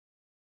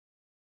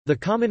The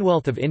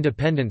Commonwealth of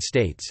Independent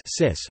States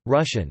 (CIS),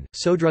 Russian,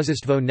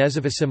 Sodružstvo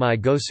nezávislých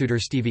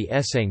gosúdarství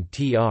SNG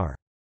tr.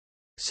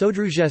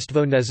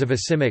 Sodružstvo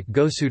nezávislých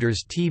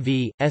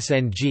gosúdarství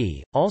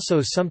 (SNG),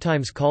 also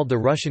sometimes called the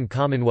Russian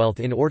Commonwealth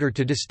in order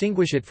to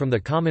distinguish it from the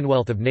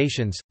Commonwealth of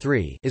Nations.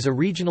 3 is a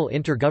regional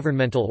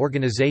intergovernmental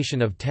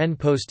organization of 10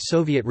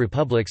 post-Soviet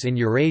republics in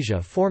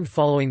Eurasia formed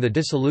following the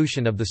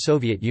dissolution of the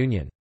Soviet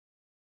Union.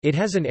 It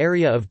has an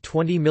area of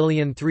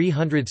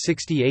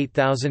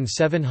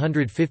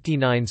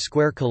 20,368,759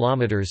 square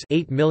kilometers,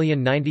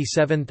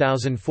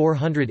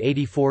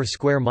 8,097,484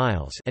 square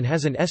miles, and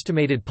has an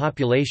estimated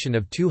population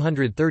of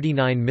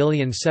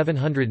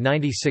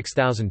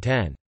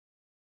 239,796,010.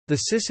 The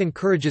CIS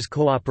encourages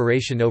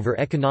cooperation over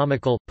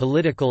economical,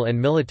 political and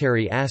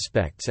military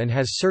aspects and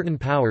has certain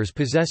powers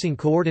possessing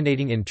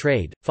coordinating in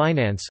trade,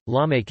 finance,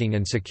 lawmaking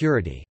and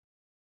security.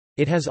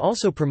 It has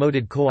also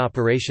promoted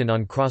cooperation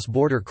on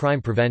cross-border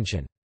crime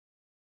prevention.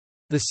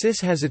 The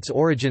CIS has its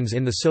origins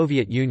in the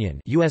Soviet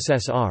Union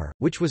 (USSR),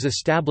 which was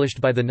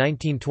established by the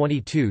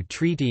 1922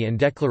 Treaty and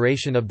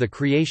Declaration of the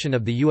Creation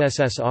of the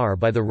USSR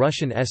by the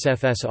Russian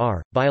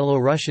SFSR,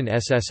 Byelorussian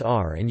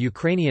SSR and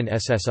Ukrainian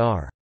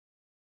SSR.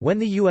 When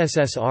the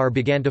USSR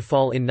began to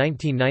fall in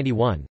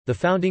 1991, the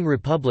founding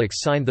republics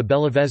signed the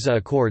Belovezha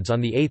Accords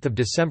on 8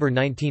 December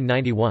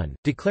 1991,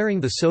 declaring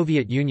the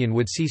Soviet Union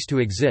would cease to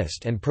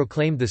exist and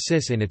proclaimed the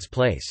CIS in its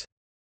place.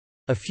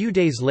 A few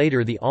days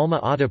later the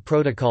Alma-Ata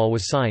Protocol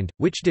was signed,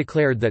 which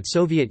declared that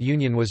Soviet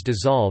Union was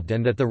dissolved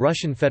and that the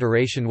Russian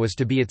Federation was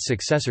to be its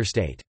successor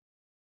state.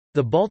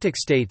 The Baltic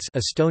states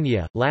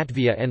Estonia,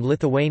 Latvia and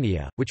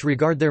Lithuania, which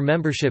regard their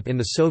membership in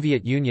the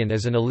Soviet Union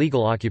as an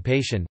illegal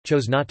occupation,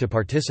 chose not to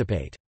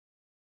participate.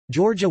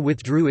 Georgia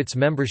withdrew its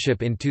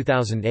membership in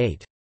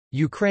 2008.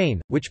 Ukraine,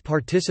 which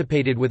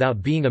participated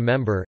without being a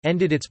member,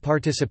 ended its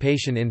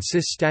participation in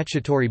CIS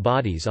statutory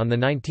bodies on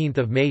 19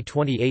 May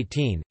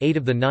 2018. 8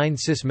 of the 9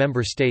 CIS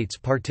member states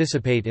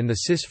participate in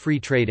the CIS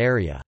Free Trade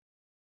Area.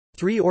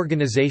 3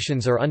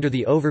 organizations are under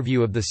the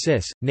overview of the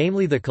CIS,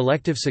 namely the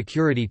Collective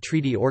Security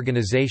Treaty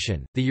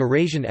Organization, the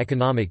Eurasian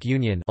Economic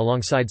Union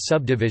alongside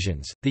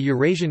subdivisions, the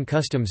Eurasian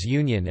Customs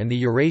Union and the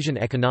Eurasian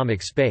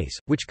Economic Space,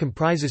 which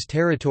comprises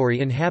territory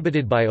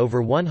inhabited by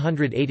over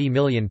 180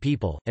 million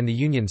people, and the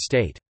Union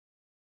State.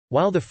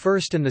 While the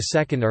first and the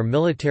second are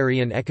military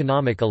and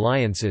economic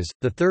alliances,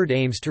 the third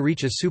aims to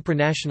reach a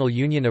supranational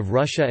union of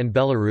Russia and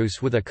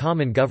Belarus with a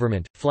common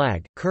government,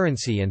 flag,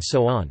 currency and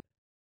so on.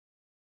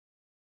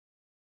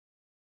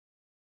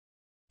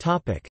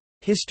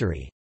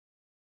 History.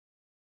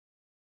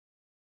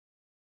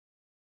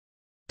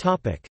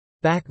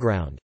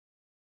 Background.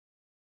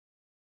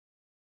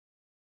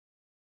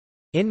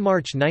 In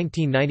March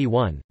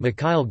 1991,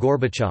 Mikhail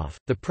Gorbachev,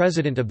 the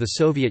president of the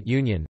Soviet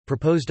Union,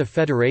 proposed a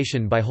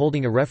federation by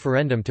holding a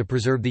referendum to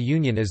preserve the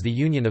Union as the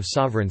Union of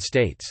Sovereign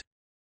States.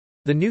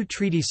 The new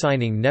treaty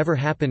signing never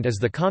happened as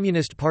the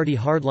Communist Party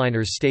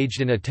hardliners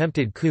staged an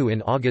attempted coup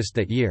in August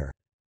that year.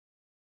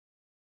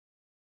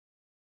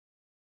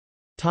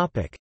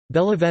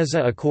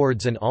 Belovezha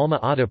Accords and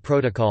Alma-Ata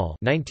Protocol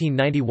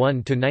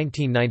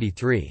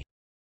 1991–1993.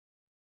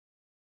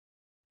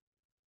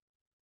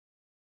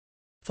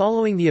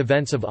 Following the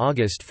events of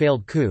August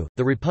failed coup,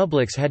 the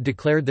republics had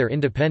declared their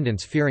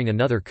independence fearing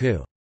another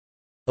coup.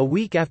 A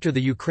week after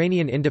the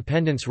Ukrainian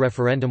independence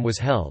referendum was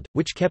held,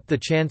 which kept the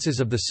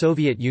chances of the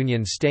Soviet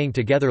Union staying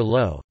together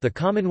low, the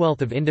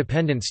Commonwealth of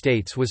Independent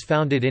States was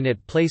founded in its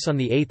place on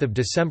 8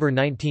 December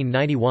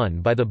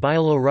 1991 by the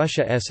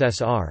Byelorussia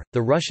SSR,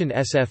 the Russian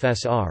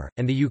SFSR,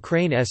 and the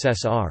Ukraine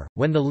SSR,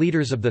 when the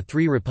leaders of the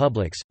 3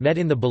 republics, met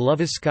in the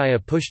Belovezhskaya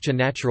Pushcha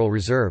Natural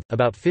Reserve,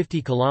 about 50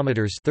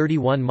 kilometers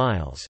 (31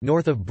 miles)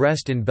 north of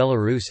Brest in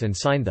Belarus and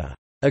signed the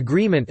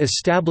agreement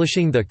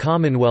establishing the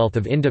Commonwealth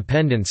of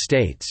Independent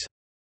States,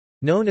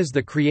 known as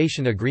the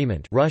Creation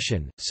Agreement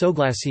Russian,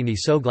 Soglashenie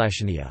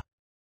Soglashenia.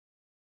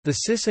 The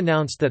CIS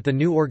announced that the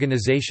new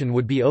organization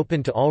would be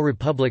open to all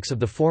republics of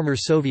the former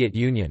Soviet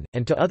Union,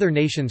 and to other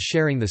nations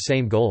sharing the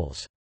same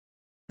goals.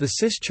 The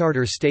CIS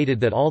charter stated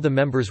that all the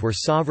members were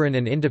sovereign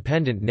and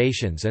independent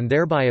nations and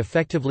thereby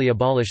effectively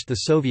abolished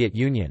the Soviet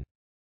Union.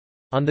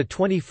 On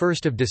 21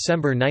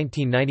 December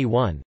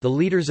 1991, the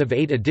leaders of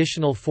 8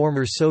 additional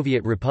former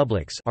Soviet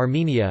republics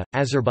Armenia,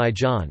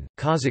 Azerbaijan,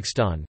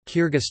 Kazakhstan,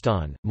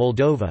 Kyrgyzstan,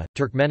 Moldova,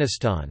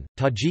 Turkmenistan,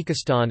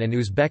 Tajikistan and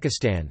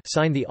Uzbekistan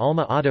signed the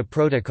Alma-Ata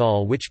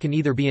Protocol, which can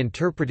either be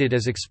interpreted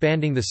as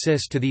expanding the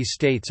CIS to these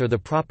states or the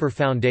proper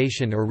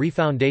foundation or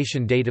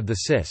refoundation date of the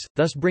CIS,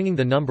 thus bringing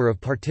the number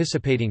of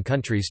participating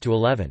countries to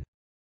 11.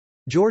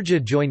 Georgia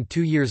joined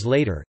 2 years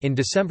later, in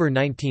December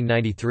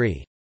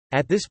 1993.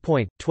 At this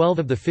point, 12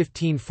 of the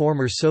 15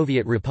 former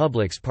Soviet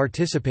republics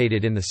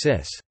participated in the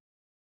CIS.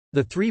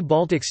 The 3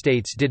 Baltic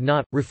states did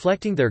not,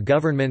 reflecting their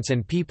governments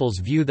and people's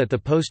view that the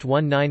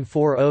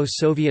post-1940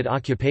 Soviet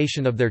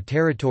occupation of their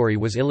territory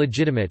was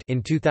illegitimate.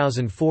 In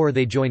 2004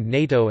 they joined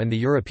NATO and the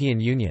European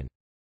Union.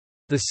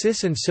 The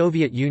CIS and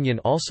Soviet Union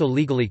also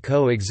legally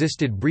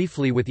co-existed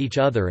briefly with each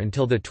other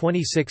until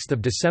 26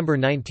 December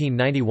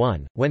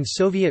 1991, when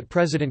Soviet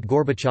President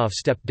Gorbachev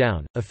stepped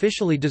down,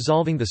 officially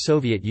dissolving the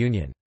Soviet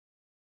Union.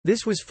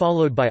 This was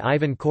followed by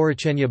Ivan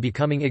Korochenya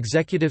becoming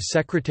executive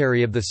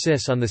secretary of the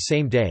CIS on the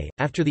same day.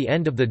 After the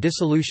end of the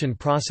dissolution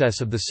process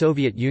of the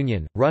Soviet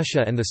Union,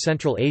 Russia and the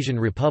Central Asian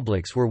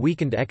republics were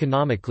weakened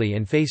economically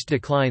and faced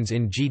declines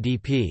in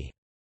GDP.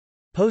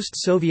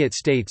 Post-Soviet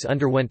states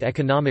underwent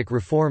economic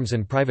reforms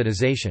and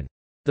privatization.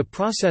 The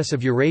process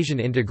of Eurasian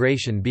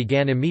integration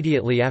began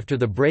immediately after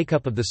the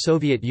breakup of the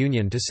Soviet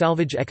Union to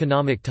salvage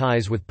economic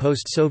ties with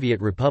post-Soviet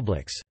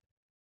republics.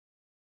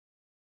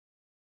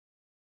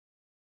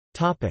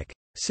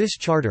 CIS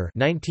Charter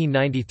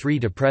 1993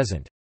 to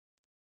present.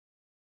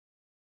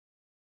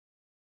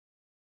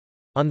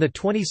 On the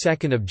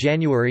 22nd of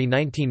January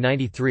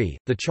 1993,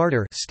 the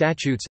Charter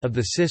statutes of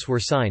the CIS were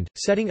signed,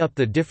 setting up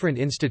the different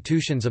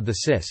institutions of the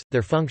CIS,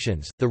 their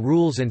functions, the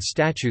rules and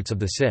statutes of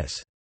the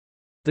CIS.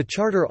 The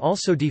Charter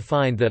also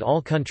defined that all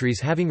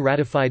countries having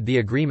ratified the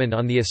agreement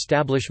on the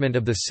establishment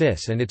of the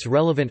CIS and its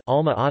relevant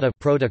Alma Ata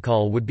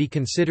protocol would be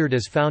considered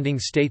as founding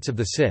states of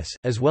the CIS,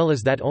 as well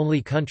as that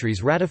only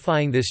countries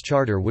ratifying this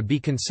charter would be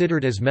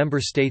considered as member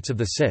states of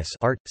the CIS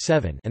Art.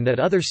 7, and that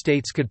other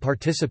states could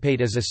participate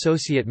as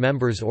associate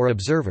members or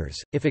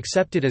observers, if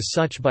accepted as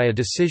such by a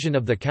decision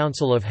of the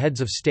Council of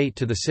Heads of State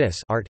to the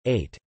CIS Art.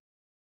 8.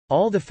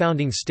 All the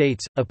founding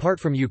states, apart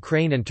from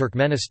Ukraine and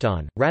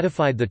Turkmenistan,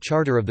 ratified the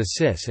charter of the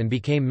CIS and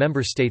became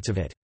member states of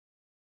it.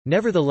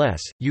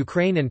 Nevertheless,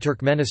 Ukraine and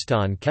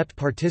Turkmenistan kept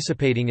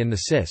participating in the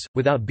CIS,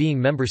 without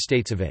being member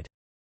states of it.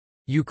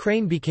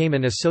 Ukraine became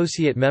an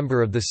associate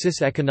member of the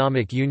CIS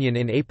Economic Union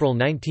in April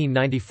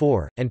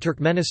 1994, and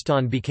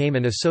Turkmenistan became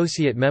an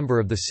associate member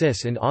of the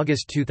CIS in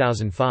August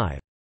 2005.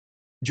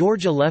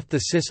 Georgia left the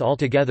CIS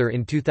altogether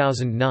in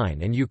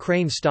 2009 and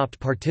Ukraine stopped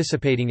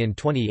participating in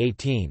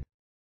 2018.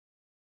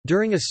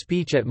 During a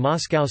speech at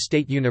Moscow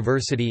State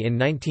University in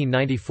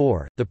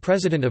 1994, the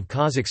president of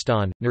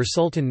Kazakhstan,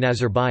 Nursultan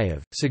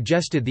Nazarbayev,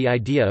 suggested the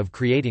idea of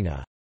creating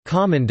a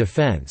common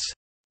defense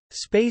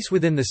space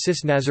within the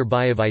CIS.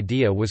 Nazarbayev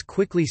idea was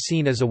quickly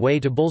seen as a way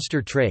to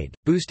bolster trade,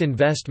 boost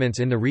investments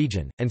in the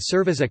region, and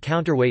serve as a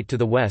counterweight to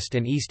the West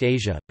and East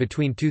Asia.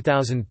 Between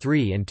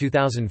 2003 and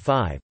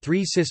 2005,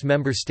 3 CIS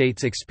member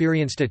states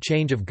experienced a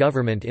change of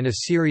government in a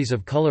series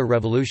of color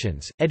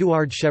revolutions.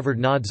 Eduard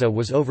Shevardnadze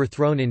was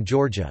overthrown in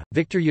Georgia,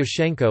 Viktor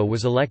Yushchenko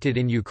was elected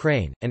in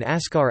Ukraine, and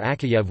Askar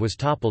Akayev was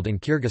toppled in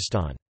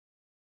Kyrgyzstan.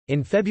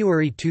 In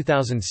February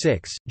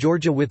 2006,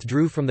 Georgia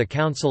withdrew from the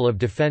Council of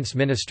Defense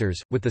Ministers,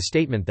 with the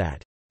statement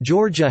that,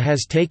 "Georgia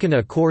has taken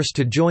a course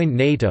to join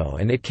NATO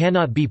and it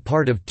cannot be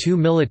part of 2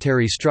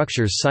 military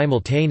structures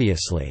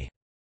simultaneously."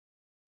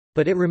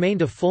 But it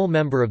remained a full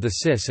member of the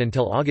CIS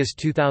until August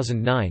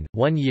 2009,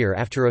 1 year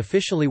after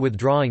officially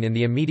withdrawing in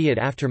the immediate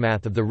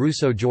aftermath of the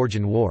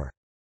Russo-Georgian War.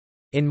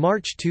 In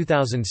March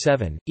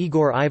 2007,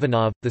 Igor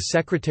Ivanov, the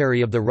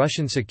secretary of the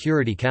Russian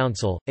Security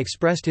Council,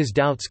 expressed his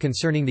doubts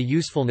concerning the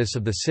usefulness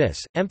of the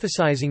CIS,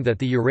 emphasizing that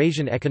the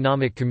Eurasian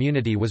Economic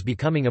Community was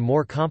becoming a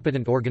more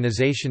competent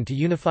organization to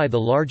unify the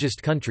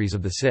largest countries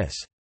of the CIS.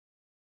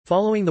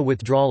 Following the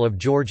withdrawal of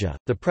Georgia,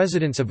 the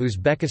presidents of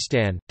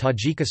Uzbekistan,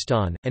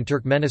 Tajikistan, and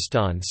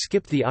Turkmenistan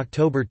skipped the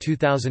October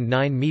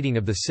 2009 meeting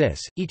of the CIS,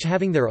 each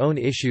having their own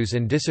issues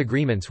and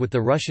disagreements with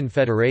the Russian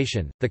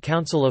Federation. The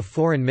Council of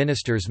Foreign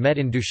Ministers met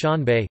in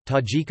Dushanbe,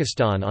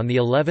 Tajikistan on the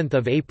 11th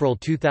of April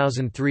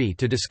 2003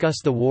 to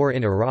discuss the war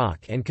in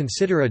Iraq and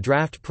consider a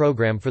draft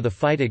program for the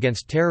fight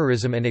against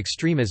terrorism and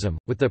extremism,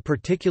 with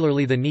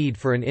particularly the need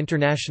for an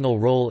international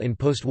role in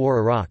post-war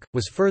Iraq,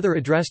 was further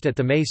addressed at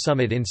the May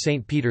summit in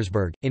St.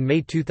 Petersburg. In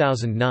May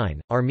 2009,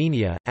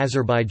 Armenia,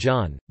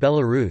 Azerbaijan,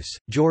 Belarus,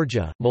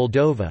 Georgia,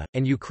 Moldova,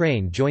 and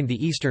Ukraine joined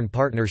the Eastern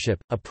Partnership,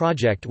 a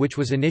project which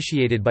was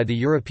initiated by the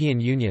European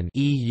Union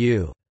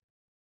 (EU).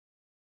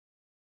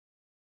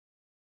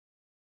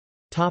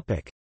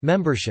 Topic: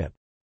 Membership.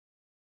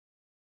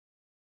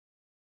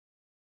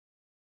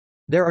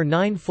 There are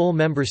 9 full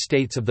member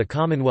states of the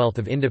Commonwealth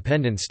of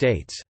Independent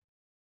States.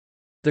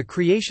 The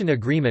creation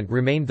agreement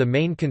remained the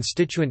main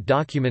constituent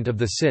document of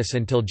the CIS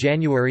until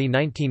January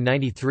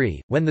 1993,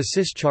 when the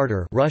CIS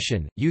Charter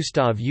 (Russian: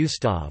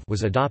 Ustav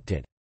was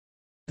adopted.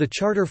 The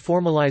charter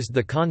formalized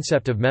the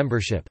concept of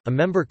membership. A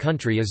member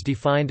country is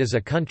defined as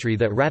a country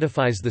that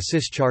ratifies the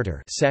CIS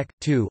Charter (Sec.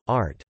 2,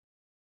 Art.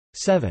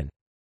 7).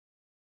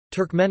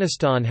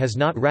 Turkmenistan has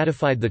not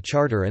ratified the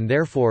charter and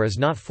therefore is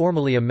not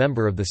formally a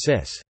member of the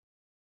CIS.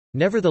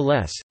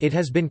 Nevertheless, it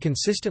has been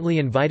consistently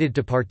invited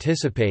to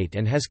participate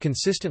and has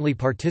consistently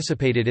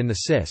participated in the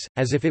CIS,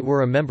 as if it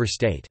were a member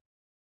state.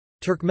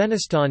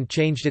 Turkmenistan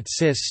changed its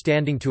CIS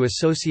standing to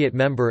associate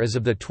member as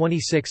of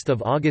 26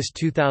 August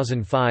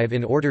 2005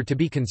 in order to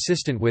be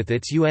consistent with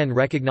its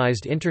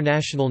UN-recognized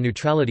international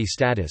neutrality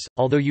status,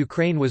 although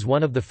Ukraine was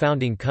one of the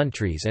founding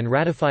countries and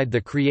ratified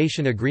the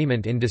creation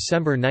agreement in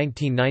December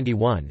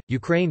 1991.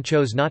 Ukraine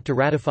chose not to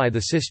ratify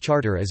the CIS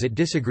Charter as it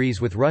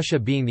disagrees with Russia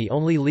being the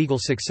only legal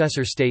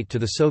successor state to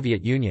the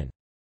Soviet Union.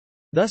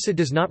 Thus it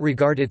does not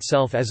regard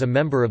itself as a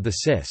member of the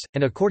CIS,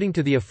 and according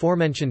to the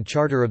aforementioned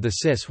charter of the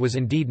CIS was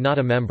indeed not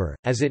a member,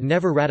 as it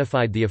never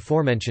ratified the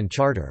aforementioned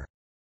charter.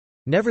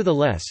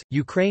 Nevertheless,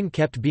 Ukraine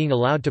kept being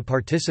allowed to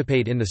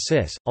participate in the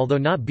CIS, although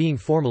not being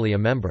formally a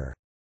member.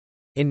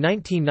 In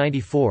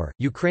 1994,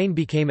 Ukraine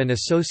became an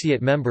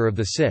associate member of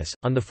the CIS.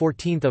 On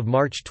 14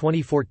 March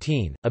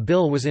 2014, a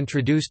bill was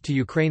introduced to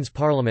Ukraine's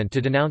parliament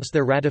to denounce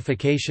their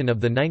ratification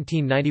of the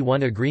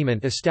 1991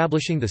 agreement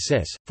establishing the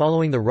CIS,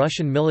 following the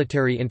Russian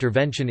military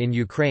intervention in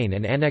Ukraine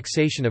and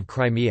annexation of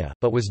Crimea,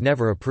 but was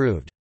never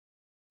approved.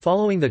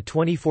 Following the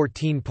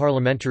 2014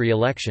 parliamentary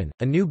election,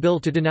 a new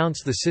bill to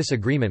denounce the CIS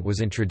agreement was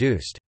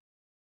introduced.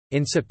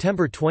 In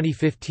September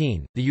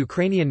 2015, the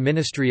Ukrainian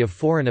Ministry of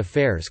Foreign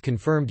Affairs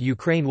confirmed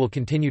Ukraine will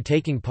continue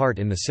taking part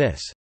in the CIS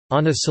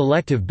on a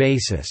selective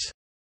basis.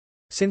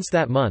 Since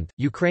that month,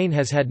 Ukraine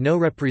has had no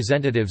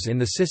representatives in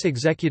the CIS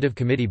Executive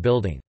Committee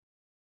building.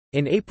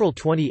 In April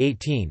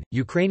 2018,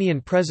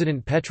 Ukrainian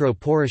President Petro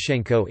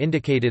Poroshenko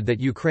indicated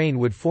that Ukraine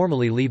would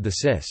formally leave the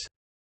CIS.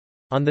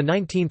 On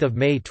 19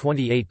 May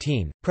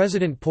 2018,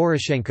 President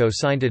Poroshenko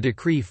signed a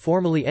decree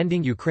formally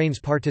ending Ukraine's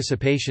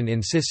participation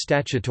in CIS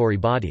statutory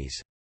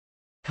bodies.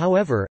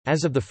 However,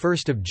 as of 1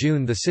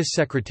 June the CIS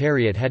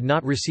Secretariat had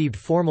not received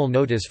formal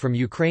notice from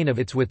Ukraine of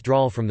its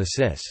withdrawal from the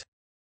CIS.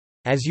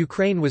 As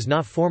Ukraine was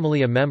not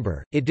formally a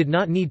member, it did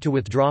not need to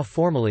withdraw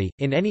formally,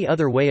 in any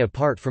other way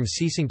apart from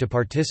ceasing to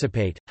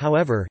participate.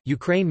 However,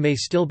 Ukraine may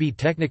still be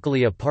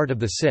technically a part of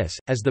the CIS,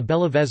 as the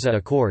Belavezha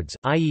Accords,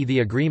 i.e. the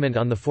agreement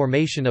on the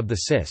formation of the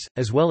CIS,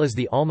 as well as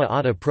the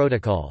Alma-Ata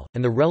Protocol,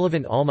 and the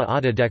relevant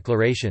Alma-Ata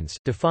declarations,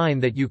 define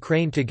that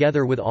Ukraine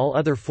together with all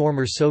other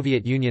former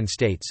Soviet Union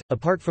states,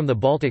 apart from the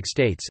Baltic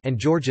states and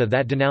Georgia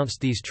that denounced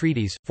these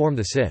treaties, form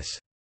the CIS.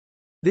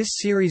 This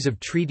series of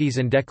treaties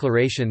and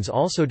declarations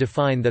also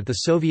define that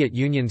the Soviet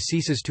Union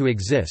ceases to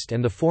exist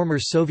and the former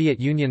Soviet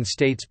Union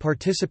states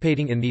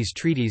participating in these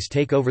treaties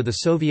take over the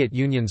Soviet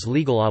Union's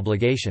legal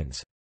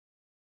obligations.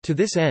 To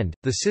this end,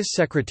 the CIS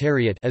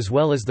Secretariat as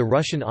well as the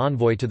Russian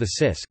envoy to the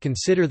CIS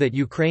consider that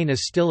Ukraine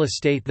is still a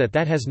state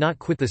that has not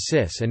quit the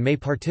CIS and may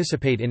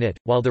participate in it,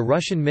 while the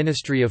Russian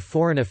Ministry of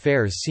Foreign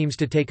Affairs seems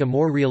to take a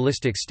more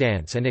realistic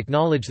stance and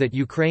acknowledge that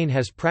Ukraine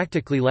has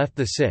practically left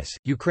the CIS.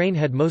 Ukraine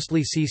had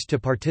mostly ceased to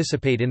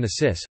participate in the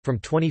CIS from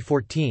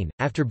 2014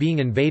 after being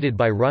invaded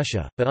by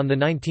Russia, but on the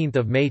 19th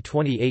of May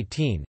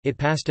 2018, it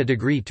passed a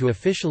decree to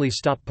officially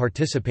stop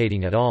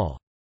participating at all.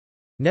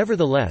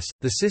 Nevertheless,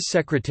 the CIS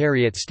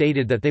Secretariat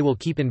stated that they will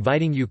keep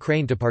inviting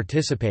Ukraine to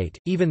participate,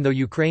 even though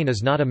Ukraine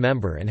is not a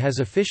member and has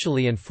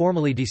officially and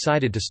formally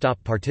decided to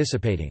stop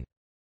participating.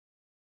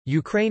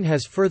 Ukraine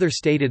has further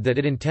stated that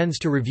it intends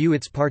to review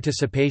its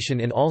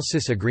participation in all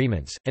CIS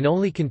agreements, and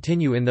only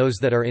continue in those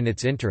that are in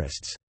its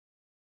interests.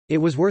 It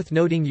was worth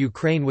noting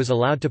Ukraine was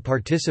allowed to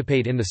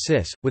participate in the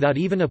CIS, without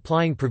even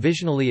applying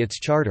provisionally its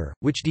charter,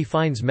 which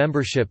defines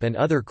membership and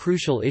other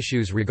crucial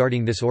issues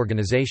regarding this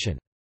organization.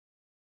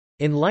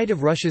 In light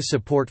of Russia's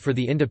support for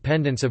the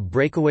independence of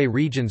breakaway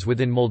regions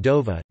within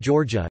Moldova,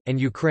 Georgia, and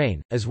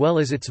Ukraine, as well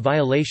as its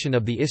violation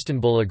of the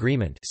Istanbul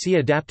Agreement, see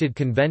Adapted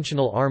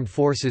Conventional Armed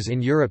Forces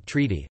in Europe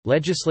Treaty,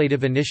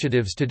 legislative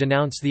initiatives to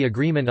denounce the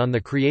agreement on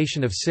the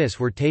creation of CIS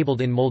were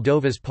tabled in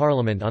Moldova's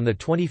parliament on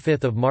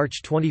 25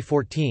 March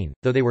 2014,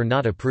 though they were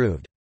not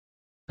approved.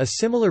 A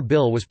similar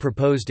bill was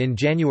proposed in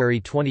January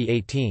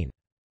 2018.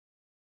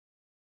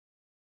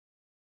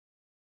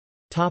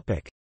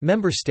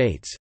 Member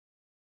states.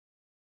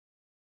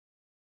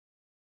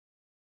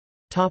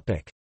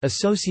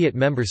 Associate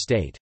member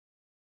state.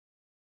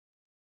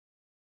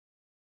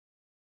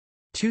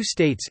 2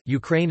 states,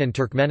 Ukraine and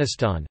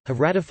Turkmenistan,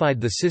 have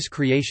ratified the CIS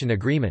creation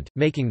agreement,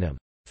 making them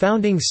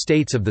founding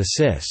states of the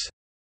CIS,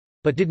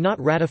 but did not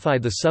ratify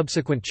the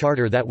subsequent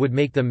charter that would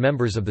make them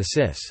members of the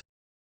CIS.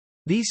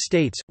 These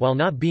states, while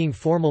not being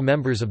formal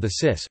members of the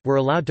CIS, were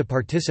allowed to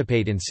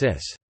participate in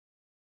CIS.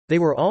 They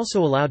were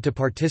also allowed to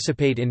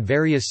participate in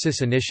various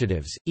CIS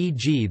initiatives,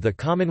 e.g. the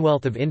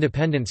Commonwealth of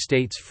Independent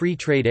States Free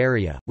Trade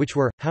Area, which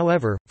were,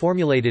 however,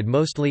 formulated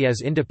mostly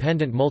as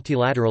independent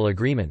multilateral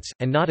agreements,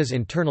 and not as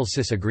internal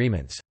CIS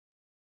agreements.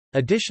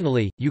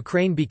 Additionally,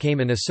 Ukraine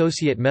became an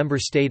associate member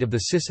state of the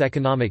CIS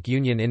Economic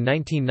Union in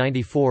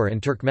 1994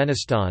 and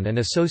Turkmenistan an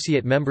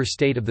associate member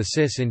state of the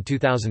CIS in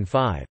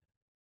 2005.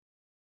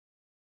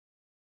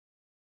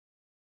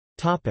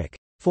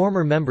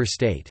 Former member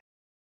state.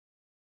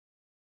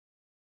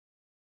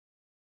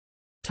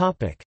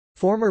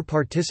 Former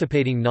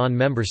participating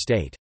non-member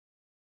state.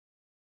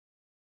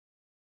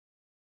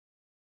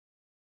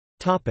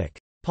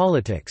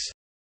 Politics.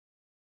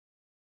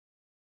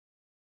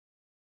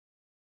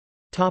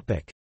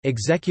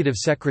 Executive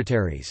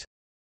secretaries.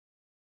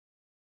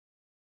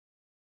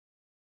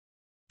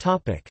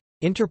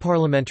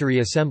 Interparliamentary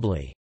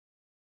Assembly.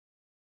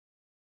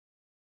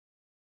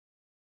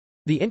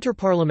 The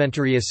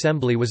Interparliamentary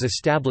Assembly was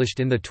established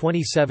in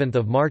 27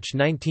 March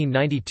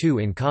 1992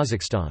 in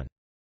Kazakhstan.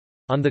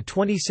 On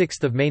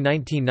 26 May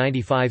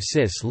 1995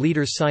 CIS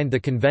leaders signed the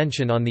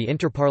Convention on the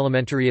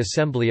Interparliamentary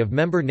Assembly of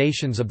Member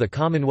Nations of the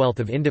Commonwealth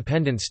of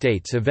Independent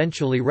States,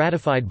 eventually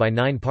ratified by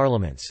 9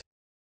 parliaments.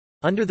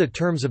 Under the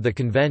terms of the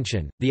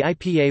convention, the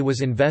IPA was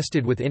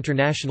invested with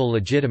international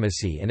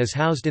legitimacy and is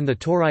housed in the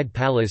Tauride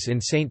Palace in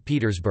St.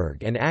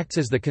 Petersburg and acts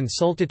as the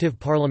consultative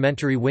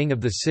parliamentary wing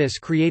of the CIS,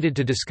 created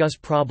to discuss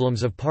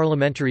problems of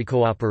parliamentary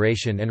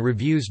cooperation and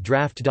reviews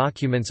draft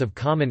documents of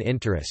common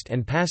interest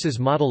and passes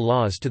model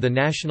laws to the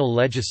national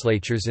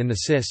legislatures in the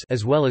CIS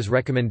as well as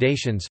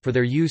recommendations for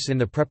their use in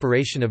the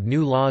preparation of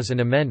new laws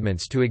and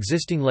amendments to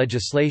existing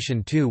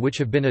legislation too, which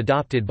have been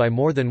adopted by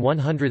more than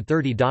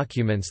 130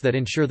 documents that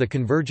ensure the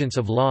convergence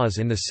of laws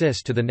in the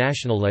CIS to the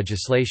national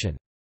legislation.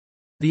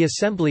 The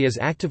Assembly is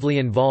actively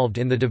involved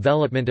in the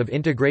development of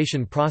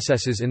integration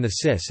processes in the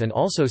CIS and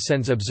also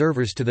sends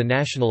observers to the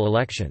national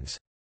elections.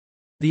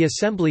 The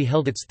Assembly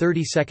held its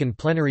 32nd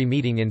plenary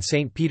meeting in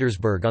St.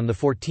 Petersburg on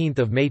 14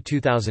 May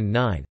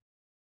 2009.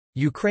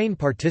 Ukraine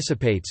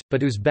participates,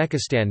 but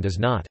Uzbekistan does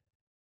not.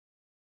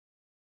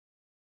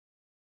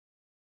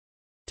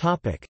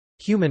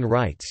 Human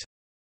rights.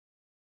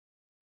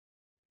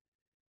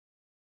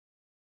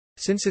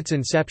 Since its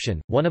inception,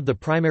 one of the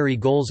primary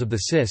goals of the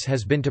CIS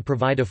has been to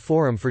provide a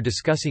forum for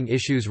discussing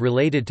issues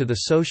related to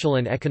the social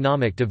and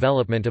economic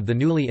development of the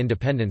newly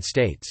independent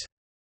states.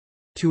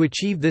 To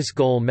achieve this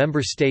goal,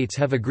 member states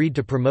have agreed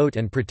to promote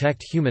and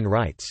protect human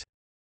rights.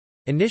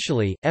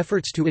 Initially,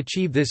 efforts to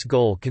achieve this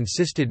goal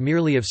consisted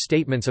merely of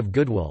statements of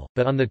goodwill,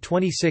 but on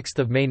 26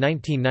 May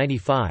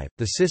 1995,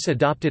 the CIS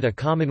adopted a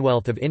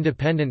Commonwealth of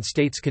Independent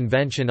States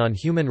Convention on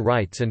Human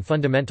Rights and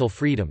Fundamental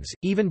Freedoms.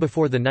 Even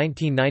before the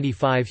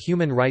 1995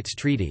 Human Rights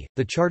Treaty,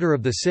 the Charter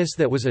of the CIS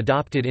that was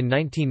adopted in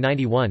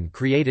 1991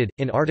 created,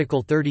 in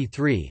Article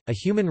 33, a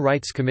Human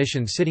Rights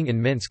Commission sitting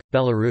in Minsk,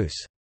 Belarus.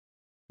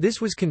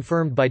 This was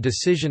confirmed by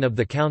decision of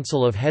the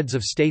Council of Heads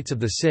of States of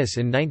the CIS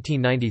in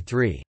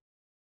 1993.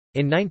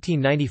 In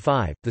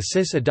 1995, the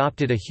CIS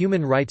adopted a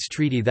human rights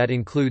treaty that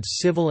includes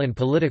civil and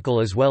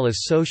political as well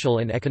as social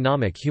and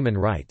economic human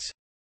rights.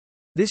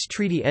 This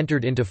treaty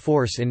entered into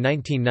force in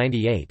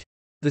 1998.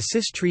 The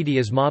CIS treaty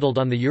is modeled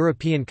on the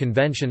European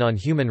Convention on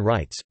Human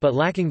Rights, but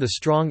lacking the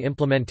strong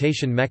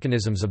implementation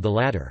mechanisms of the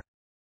latter.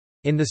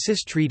 In the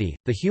CIS treaty,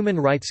 the Human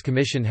Rights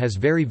Commission has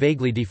very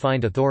vaguely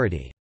defined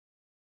authority.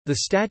 The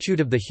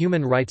Statute of the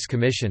Human Rights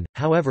Commission,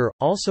 however,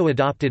 also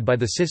adopted by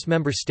the CIS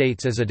member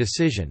states as a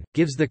decision,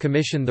 gives the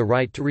Commission the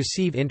right to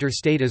receive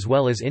interstate as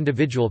well as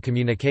individual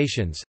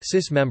communications.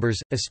 CIS members,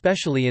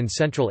 especially in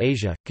Central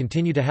Asia,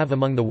 continue to have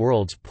among the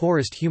world's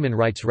poorest human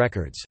rights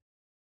records.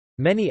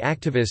 Many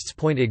activists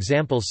point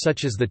examples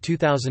such as the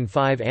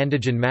 2005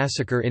 Andijan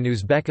massacre in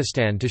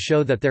Uzbekistan to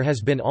show that there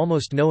has been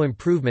almost no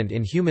improvement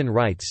in human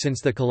rights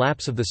since the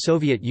collapse of the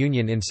Soviet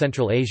Union in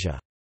Central Asia.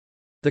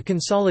 The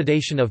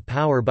consolidation of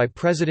power by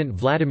President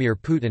Vladimir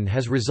Putin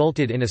has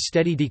resulted in a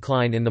steady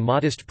decline in the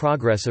modest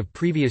progress of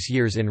previous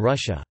years in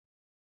Russia.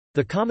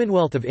 The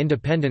Commonwealth of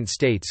Independent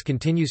States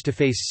continues to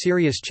face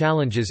serious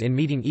challenges in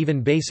meeting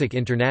even basic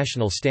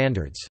international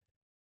standards.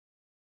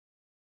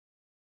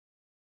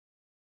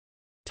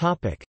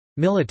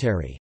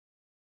 Military.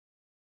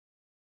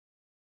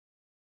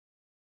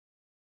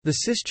 The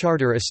CIS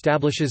Charter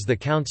establishes the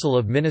Council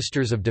of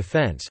Ministers of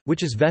Defense,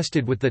 which is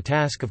vested with the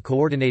task of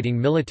coordinating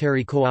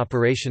military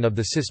cooperation of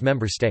the CIS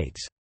member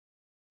states.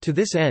 To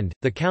this end,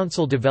 the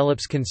Council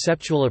develops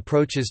conceptual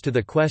approaches to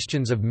the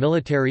questions of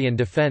military and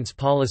defense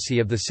policy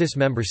of the CIS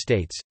member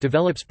states,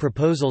 develops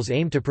proposals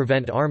aimed to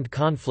prevent armed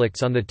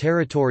conflicts on the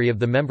territory of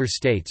the member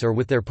states or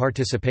with their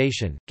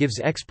participation, gives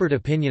expert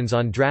opinions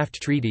on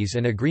draft treaties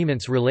and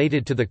agreements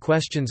related to the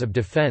questions of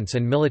defense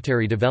and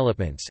military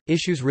developments,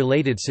 issues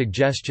related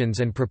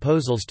suggestions and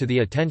proposals to the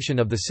attention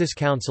of the CIS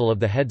Council of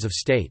the Heads of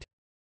State.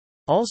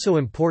 Also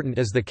important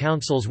is the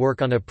Council's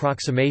work on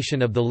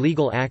approximation of the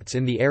legal acts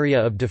in the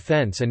area of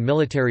defense and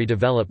military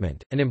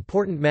development. An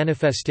important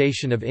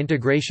manifestation of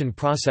integration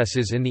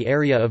processes in the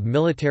area of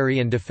military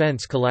and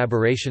defense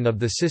collaboration of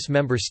the CIS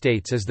member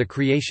states is the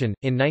creation,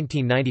 in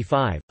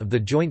 1995, of the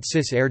Joint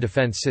CIS Air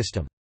Defense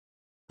System.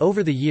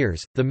 Over the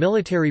years, the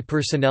military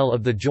personnel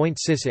of the Joint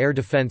CIS Air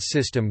Defense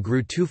System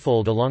grew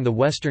twofold along the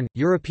western,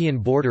 European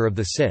border of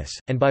the CIS,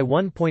 and by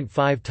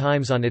 1.5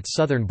 times on its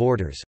southern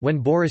borders. When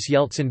Boris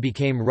Yeltsin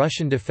became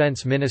Russian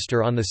Defense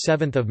Minister on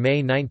 7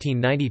 May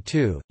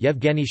 1992,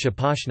 Yevgeny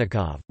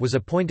Shaposhnikov was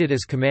appointed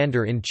as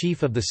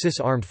Commander-in-Chief of the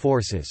CIS Armed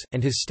Forces,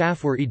 and his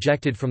staff were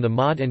ejected from the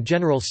MOD and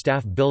General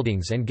Staff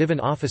buildings and given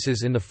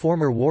offices in the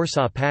former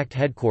Warsaw Pact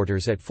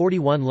headquarters at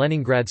 41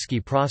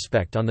 Leningradsky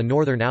Prospect on the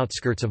northern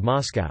outskirts of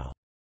Moscow.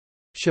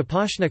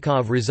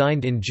 Shaposhnikov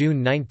resigned in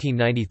June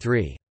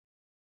 1993.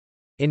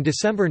 In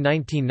December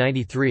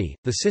 1993,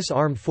 the CIS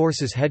Armed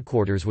Forces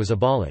headquarters was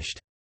abolished.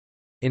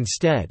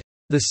 Instead,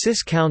 the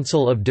CIS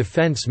Council of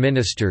Defense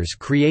Ministers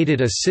created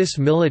a CIS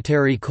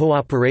Military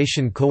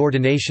Cooperation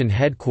Coordination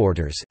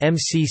Headquarters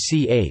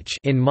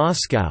in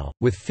Moscow,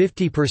 with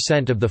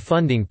 50% of the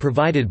funding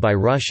provided by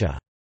Russia.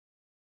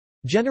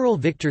 General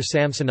Viktor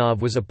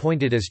Samsonov was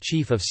appointed as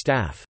Chief of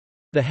Staff.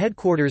 The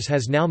headquarters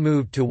has now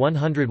moved to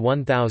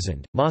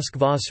 101,000,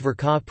 Moskva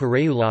Sverkov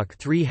Pereyulok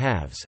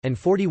 3/2, and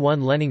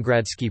 41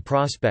 Leningradsky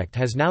Prospect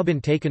has now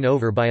been taken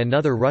over by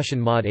another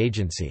Russian mod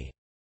agency.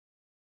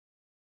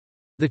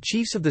 The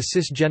chiefs of the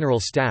CIS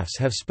general staffs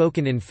have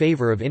spoken in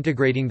favor of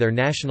integrating their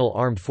national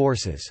armed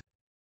forces.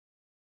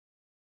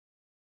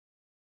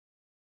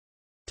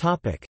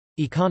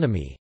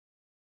 Economy.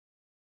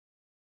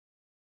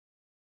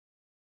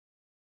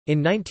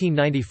 In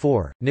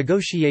 1994,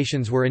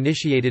 negotiations were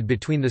initiated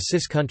between the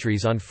CIS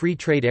countries on Free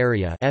Trade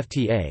Area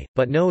 (FTA),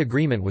 but no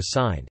agreement was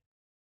signed.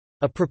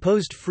 A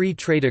proposed free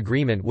trade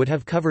agreement would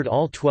have covered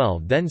all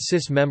 12 then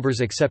CIS members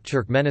except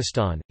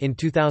Turkmenistan. In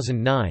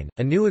 2009,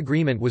 a new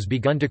agreement was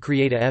begun to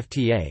create a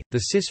FTA, the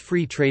CIS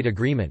Free Trade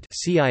Agreement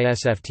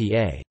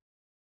 (CIS-FTA).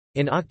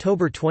 In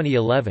October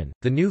 2011,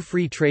 the new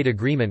free trade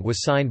agreement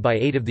was signed by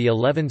 8 of the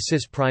 11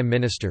 CIS prime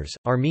ministers: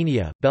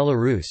 Armenia,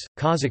 Belarus,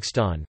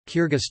 Kazakhstan,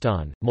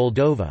 Kyrgyzstan,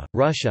 Moldova,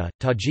 Russia,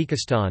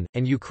 Tajikistan,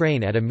 and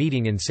Ukraine at a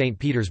meeting in St.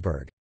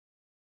 Petersburg.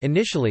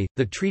 Initially,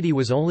 the treaty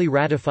was only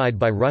ratified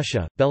by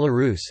Russia,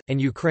 Belarus,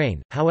 and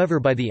Ukraine, however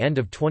by the end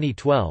of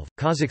 2012,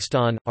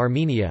 Kazakhstan,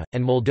 Armenia,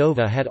 and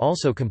Moldova had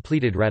also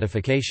completed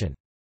ratification.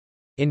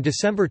 In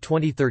December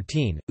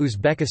 2013,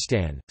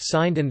 Uzbekistan,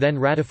 signed and then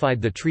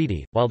ratified the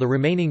treaty, while the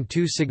remaining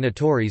 2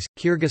 signatories,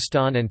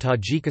 Kyrgyzstan and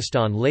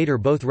Tajikistan later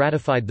both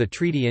ratified the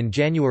treaty in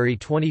January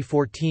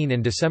 2014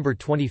 and December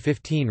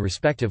 2015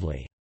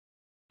 respectively.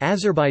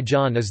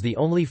 Azerbaijan is the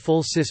only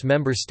full CIS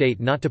member state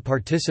not to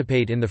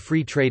participate in the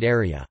free trade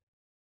area.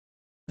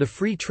 The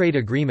free trade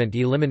agreement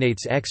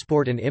eliminates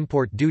export and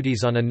import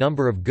duties on a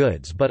number of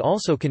goods but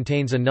also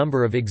contains a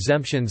number of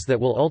exemptions that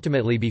will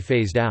ultimately be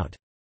phased out.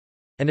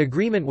 An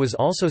agreement was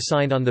also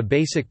signed on the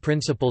basic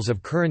principles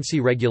of currency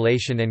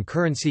regulation and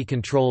currency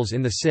controls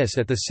in the CIS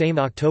at the same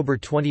October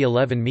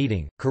 2011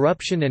 meeting.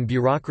 Corruption and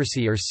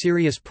bureaucracy are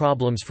serious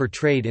problems for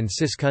trade in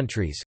CIS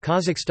countries.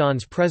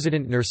 Kazakhstan's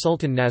President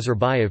Nursultan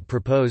Nazarbayev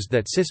proposed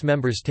that CIS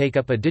members take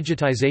up a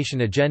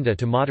digitization agenda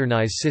to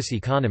modernize CIS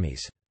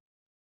economies.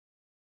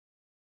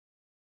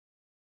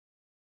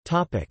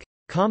 Topic: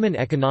 Common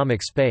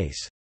economic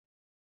space.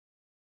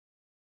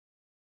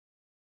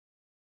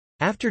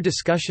 After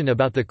discussion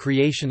about the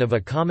creation of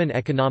a common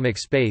economic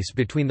space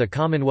between the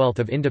Commonwealth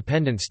of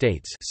Independent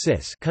States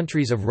 (CIS)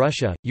 countries of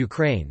Russia,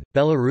 Ukraine,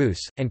 Belarus,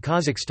 and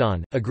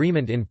Kazakhstan,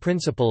 agreement in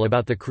principle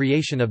about the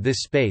creation of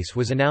this space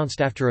was announced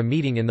after a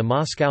meeting in the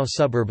Moscow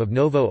suburb of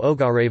Novo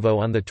Ogarevo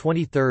on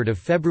 23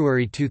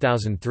 February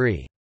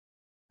 2003.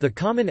 The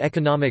Common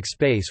Economic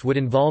Space would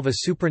involve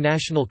a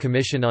supranational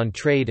commission on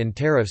trade and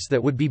tariffs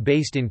that would be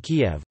based in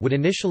Kiev, would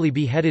initially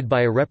be headed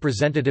by a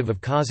representative of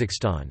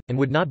Kazakhstan, and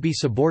would not be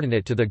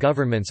subordinate to the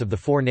governments of the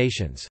 4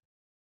 nations.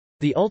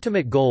 The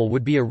ultimate goal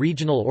would be a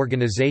regional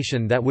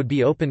organization that would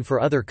be open for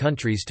other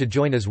countries to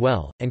join as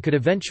well, and could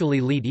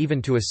eventually lead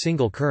even to a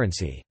single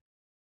currency.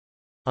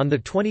 On the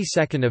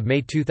 22nd of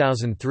May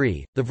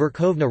 2003, the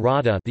Verkhovna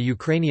Rada, the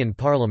Ukrainian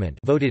parliament,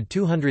 voted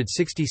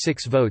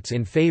 266 votes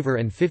in favor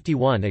and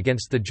 51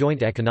 against the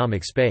joint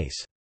economic space.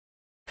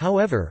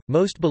 However,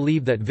 most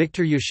believe that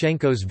Viktor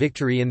Yushchenko's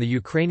victory in the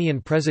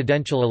Ukrainian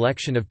presidential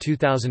election of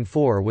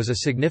 2004 was a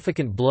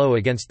significant blow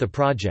against the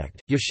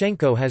project.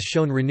 Yushchenko has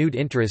shown renewed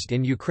interest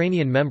in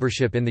Ukrainian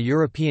membership in the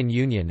European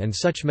Union, and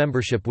such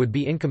membership would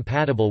be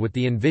incompatible with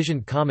the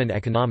envisioned common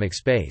economic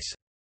space.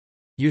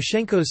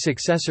 Yushchenko's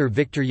successor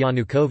Viktor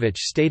Yanukovych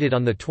stated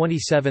on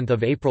 27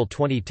 April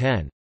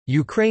 2010,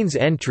 "Ukraine's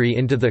entry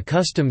into the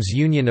customs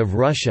union of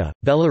Russia,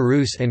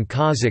 Belarus and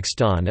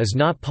Kazakhstan is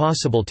not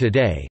possible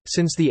today,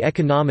 since the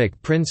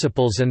economic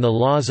principles and the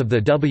laws of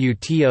the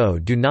WTO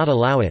do not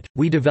allow it.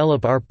 We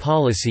develop our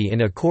policy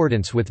in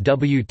accordance with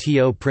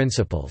WTO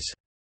principles."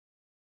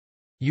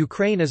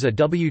 Ukraine is a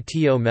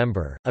WTO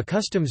member. A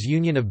customs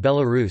union of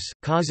Belarus,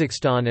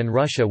 Kazakhstan and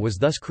Russia was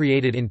thus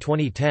created in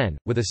 2010,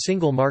 with a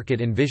single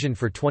market envisioned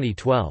for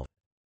 2012.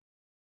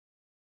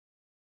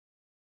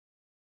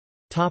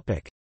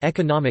 Topic: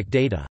 Economic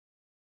data.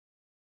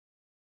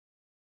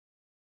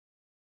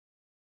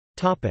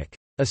 Topic: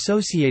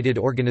 Associated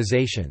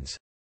organizations.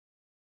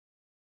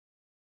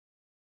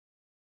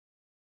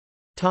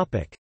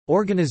 Topic: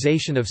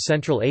 Organization of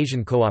Central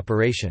Asian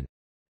Cooperation.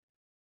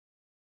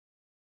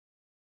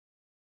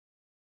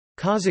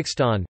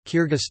 Kazakhstan,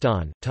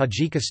 Kyrgyzstan,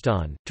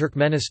 Tajikistan,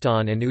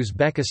 Turkmenistan and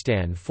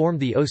Uzbekistan formed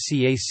the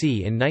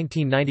OCAC in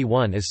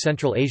 1991 as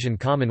Central Asian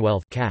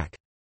Commonwealth (CAC).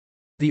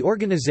 The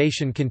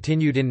organization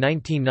continued in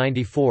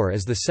 1994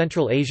 as the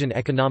Central Asian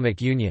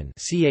Economic Union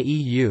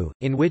 (CAEU),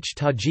 in which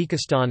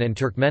Tajikistan and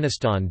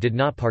Turkmenistan did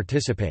not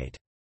participate.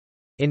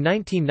 In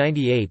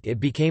 1998 it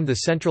became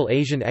the Central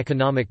Asian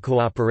Economic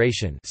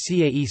Cooperation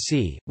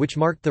 (CAEC), which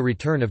marked the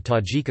return of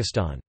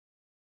Tajikistan.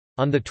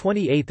 On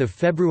 28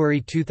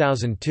 February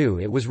 2002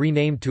 it was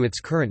renamed to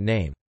its current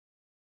name.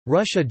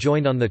 Russia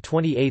joined on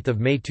 28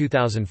 May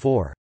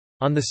 2004.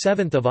 On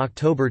 7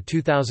 October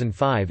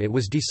 2005 it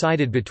was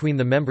decided between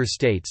the member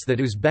states that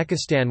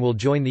Uzbekistan will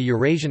join the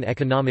Eurasian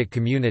Economic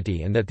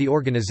Community and that the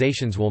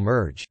organizations will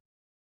merge.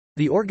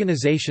 The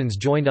organizations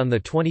joined on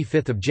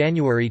 25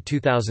 January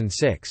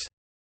 2006.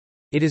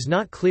 It is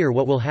not clear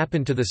what will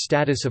happen to the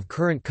status of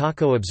current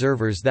COCO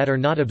observers that are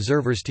not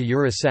observers to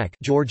Eurosec,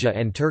 Georgia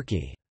and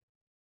Turkey.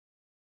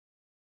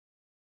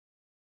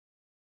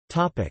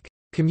 Topic: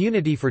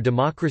 Community for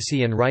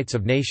Democracy and Rights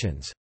of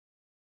Nations.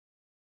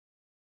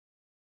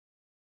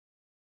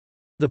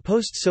 The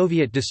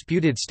post-Soviet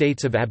disputed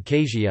states of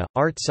Abkhazia,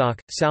 Artsakh,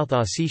 South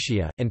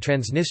Ossetia, and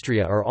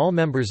Transnistria are all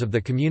members of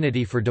the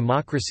Community for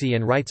Democracy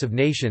and Rights of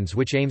Nations,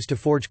 which aims to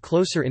forge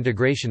closer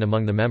integration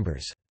among the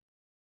members.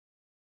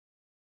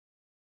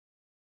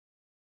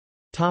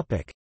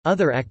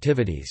 Other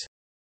activities.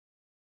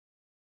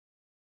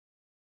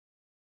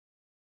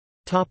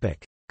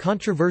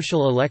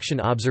 Controversial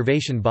election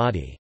observation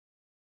body.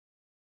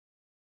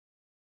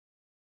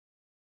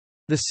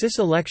 The CIS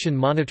Election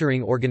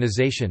Monitoring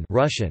Organization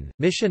Russian,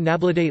 Misha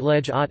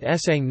Nablюдатель от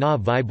Esang na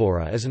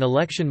Vybora is an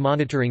election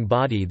monitoring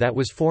body that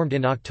was formed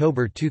in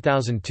October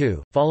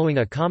 2002, following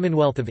a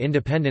Commonwealth of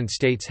Independent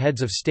States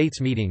Heads of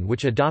States meeting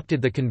which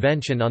adopted the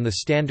Convention on the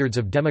Standards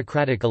of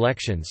Democratic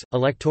Elections,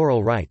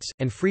 Electoral Rights,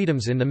 and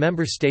Freedoms in the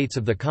member states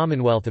of the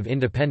Commonwealth of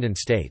Independent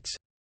States.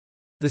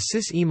 The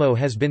CIS EMO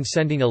has been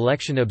sending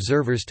election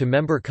observers to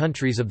member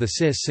countries of the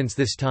CIS since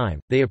this time.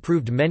 They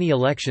approved many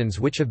elections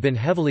which have been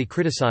heavily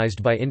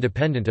criticized by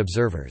independent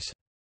observers.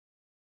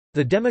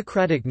 The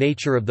democratic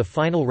nature of the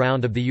final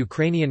round of the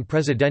Ukrainian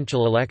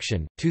presidential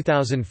election,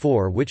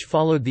 2004, which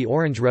followed the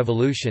Orange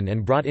Revolution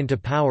and brought into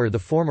power the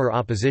former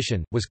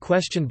opposition, was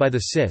questioned by the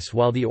CIS,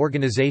 while the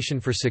Organization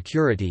for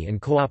Security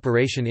and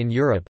Cooperation in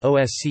Europe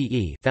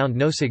 (OSCE) found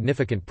no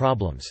significant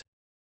problems.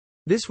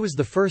 This was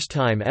the first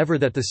time ever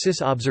that the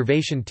CIS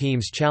observation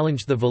teams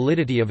challenged the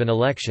validity of an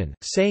election,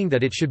 saying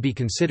that it should be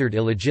considered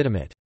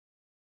illegitimate.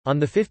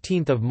 On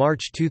 15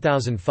 March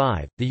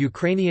 2005, the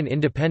Ukrainian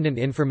Independent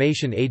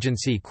Information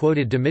Agency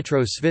quoted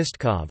Dmytro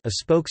Svistkov, a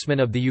spokesman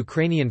of the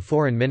Ukrainian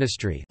Foreign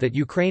Ministry, that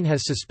Ukraine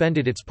has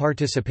suspended its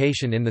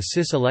participation in the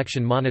CIS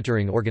election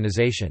monitoring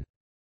organization.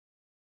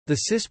 The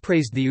CIS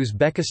praised the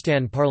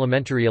Uzbekistan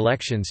parliamentary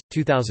elections,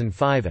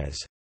 2005 as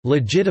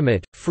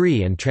legitimate,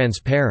 free and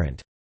transparent,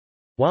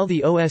 while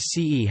the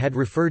OSCE had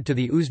referred to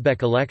the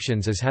Uzbek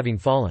elections as having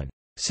fallen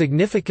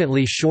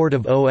significantly short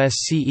of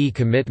OSCE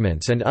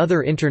commitments and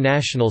other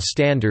international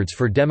standards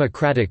for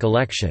democratic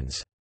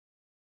elections.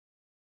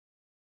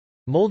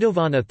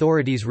 Moldovan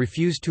authorities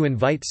refused to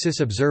invite CIS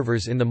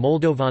observers in the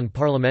Moldovan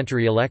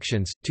parliamentary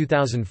elections,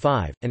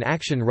 2005, an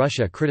action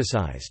Russia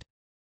criticized.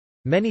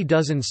 Many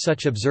dozens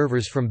such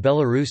observers from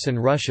Belarus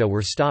and Russia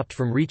were stopped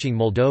from reaching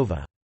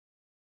Moldova.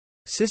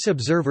 CIS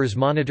observers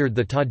monitored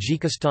the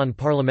Tajikistan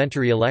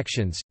parliamentary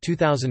elections,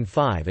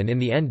 2005, and in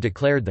the end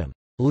declared them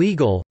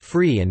legal,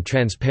 free and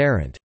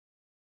transparent.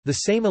 The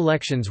same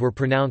elections were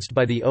pronounced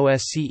by the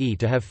OSCE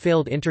to have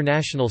failed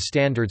international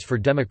standards for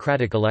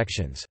democratic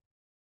elections.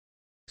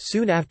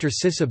 Soon after,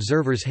 CIS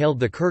observers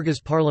hailed the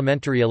Kyrgyz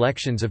parliamentary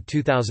elections of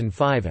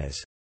 2005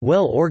 as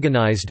well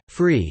organized,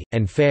 free,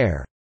 and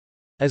fair,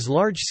 as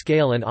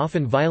large-scale and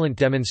often violent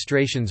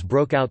demonstrations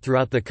broke out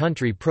throughout the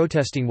country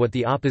protesting what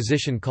the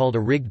opposition called a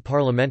rigged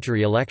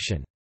parliamentary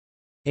election.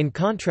 In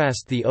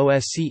contrast, the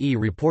OSCE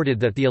reported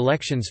that the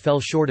elections fell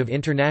short of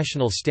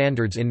international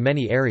standards in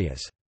many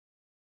areas.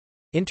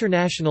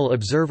 International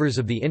observers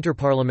of the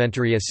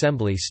Interparliamentary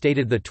Assembly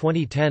stated the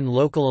 2010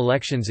 local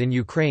elections in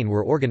Ukraine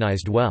were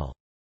organized well.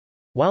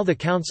 While the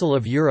Council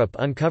of Europe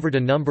uncovered a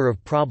number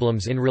of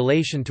problems in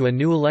relation to a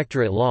new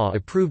electorate law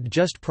approved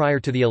just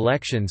prior to the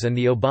elections, and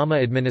the Obama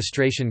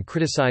administration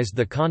criticized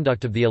the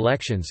conduct of the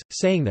elections,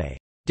 saying they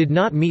did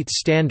not meet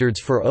standards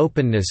for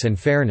openness and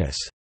fairness.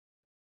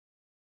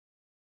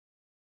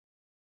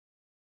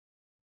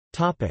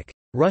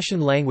 Russian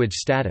language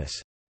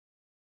status.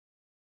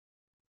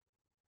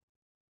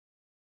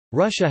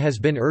 Russia has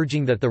been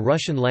urging that the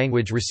Russian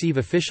language receive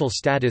official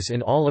status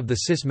in all of the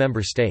CIS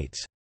member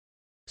states.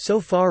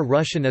 So far,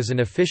 Russian is an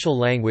official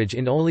language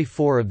in only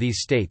 4 of these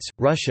states: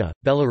 Russia,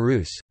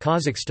 Belarus,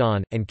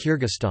 Kazakhstan, and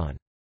Kyrgyzstan.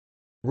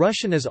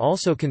 Russian is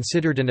also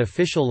considered an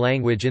official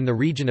language in the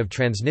region of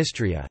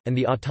Transnistria, and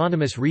the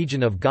autonomous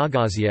region of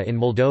Gagauzia in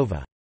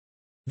Moldova.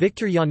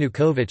 Viktor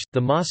Yanukovych,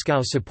 the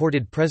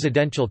Moscow-supported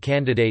presidential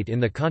candidate in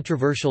the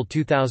controversial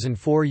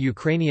 2004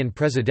 Ukrainian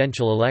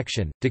presidential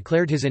election,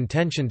 declared his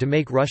intention to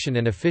make Russian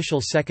an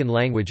official second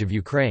language of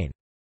Ukraine.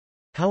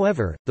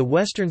 However, the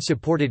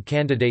Western-supported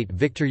candidate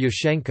Viktor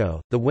Yushchenko,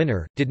 the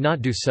winner, did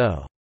not do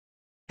so.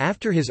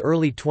 After his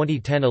early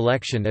 2010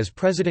 election as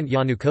President,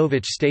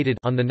 Yanukovych stated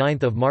on 9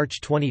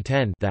 March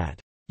 2010 that,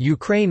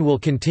 "Ukraine will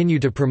continue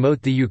to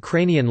promote the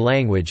Ukrainian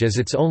language as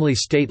its only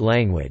state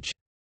language."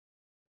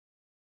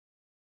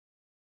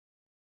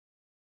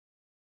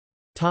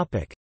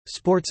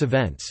 Sports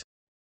events.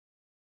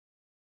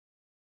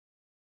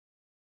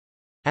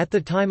 At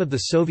the time of the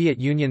Soviet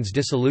Union's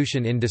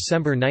dissolution in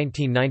December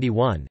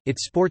 1991,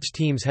 its sports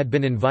teams had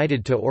been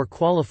invited to or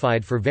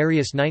qualified for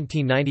various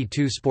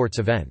 1992 sports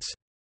events.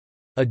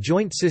 A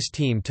joint CIS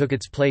team took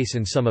its place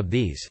in some of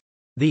these.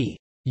 The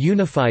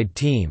unified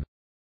team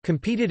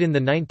Competed in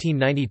the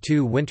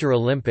 1992 Winter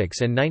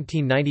Olympics and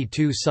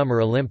 1992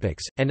 Summer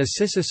Olympics, and a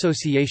CIS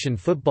association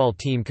football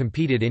team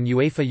competed in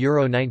UEFA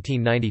Euro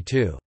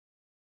 1992.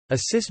 A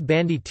CIS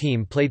bandy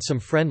team played some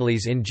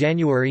friendlies in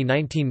January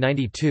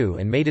 1992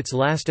 and made its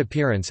last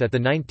appearance at the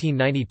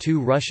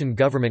 1992 Russian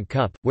Government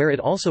Cup, where it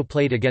also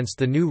played against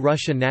the new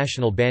Russia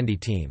national bandy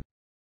team.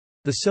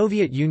 The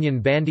Soviet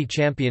Union Bandy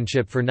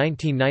Championship for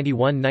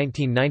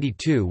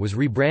 1991–1992 was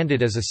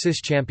rebranded as a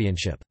CIS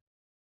Championship.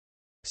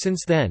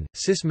 Since then,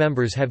 CIS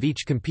members have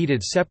each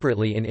competed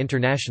separately in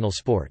international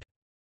sport.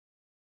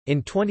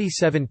 In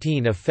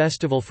 2017, a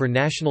Festival for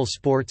National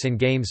Sports and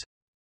Games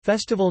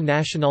Festival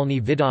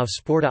Nationalny Vidov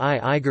Sporta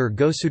I Igor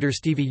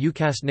Gosudarstevy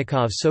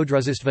Ukastnikov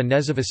Sodruzistva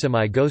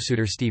Nezavisimy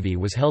Gosudarstevy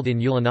was held in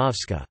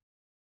Ulanovska.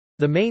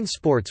 The main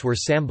sports were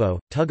sambo,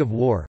 tug of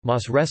war,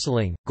 moss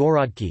wrestling,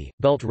 gorodki,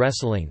 belt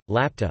wrestling,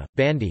 lapta,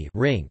 bandy,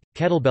 ring,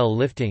 kettlebell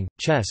lifting,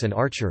 chess and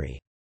archery.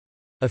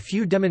 A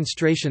few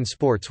demonstration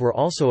sports were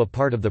also a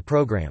part of the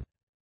program.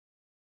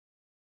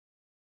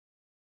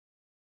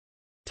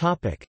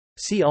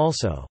 See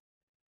also: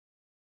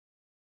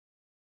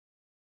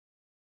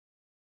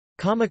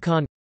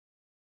 Comecon,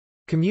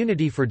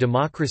 Community for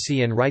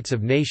Democracy and Rights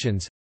of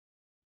Nations,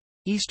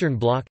 Eastern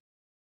Bloc,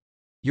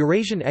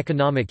 Eurasian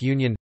Economic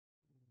Union,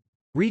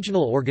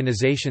 Regional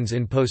organizations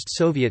in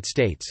post-Soviet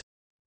states,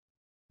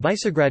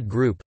 Visegrad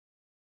Group,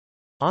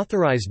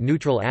 Authorized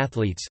neutral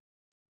athletes,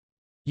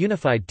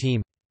 Unified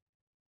team.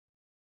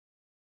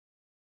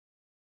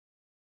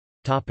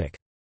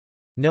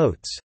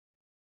 Notes.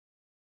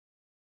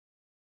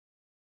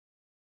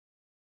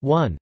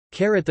 1.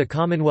 The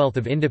Commonwealth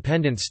of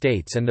Independent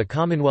States and the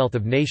Commonwealth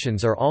of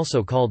Nations are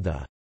also called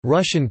the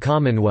Russian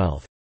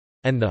Commonwealth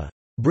and the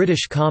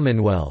British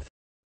Commonwealth,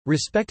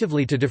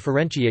 respectively, to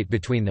differentiate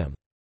between them.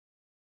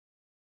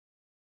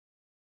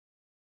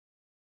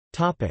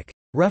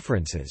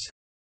 References.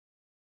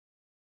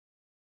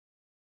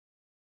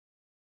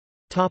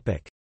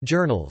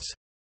 Journals.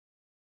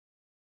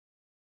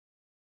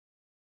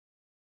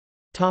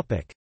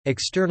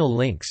 External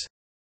links.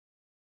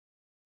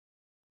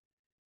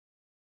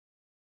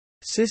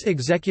 CIS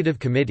Executive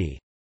Committee,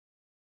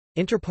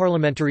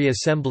 Interparliamentary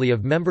Assembly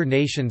of Member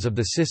Nations of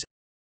the CIS,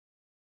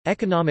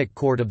 Economic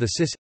Court of the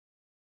CIS,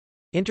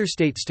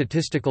 Interstate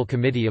Statistical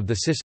Committee of the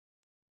CIS,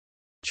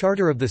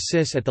 Charter of the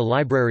CIS at the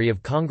Library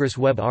of Congress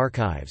Web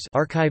Archives,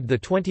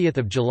 archived 20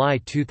 July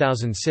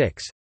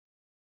 2006.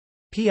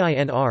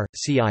 PINR,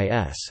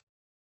 CIS.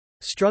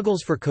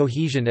 Struggles for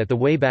Cohesion at the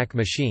Wayback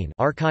Machine,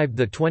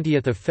 archived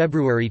 20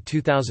 February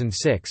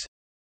 2006.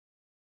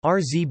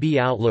 RZB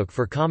Outlook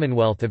for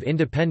Commonwealth of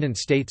Independent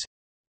States.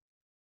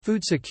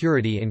 Food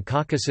Security in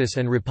Caucasus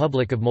and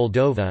Republic of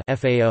Moldova,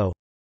 FAO.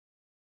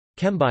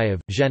 Kembayev,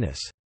 Zhenis.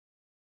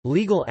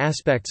 Legal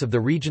Aspects of the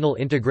Regional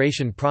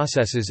Integration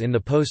Processes in the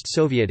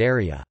Post-Soviet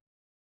Area.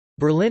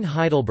 Berlin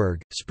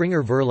Heidelberg,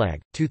 Springer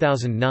Verlag,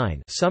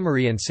 2009.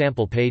 Summary and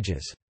sample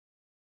pages.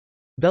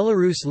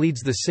 Belarus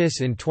leads the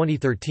CIS in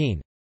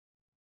 2013.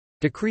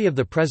 Decree of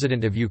the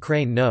President of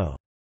Ukraine No.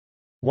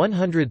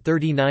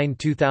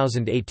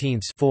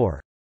 139/2018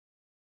 4.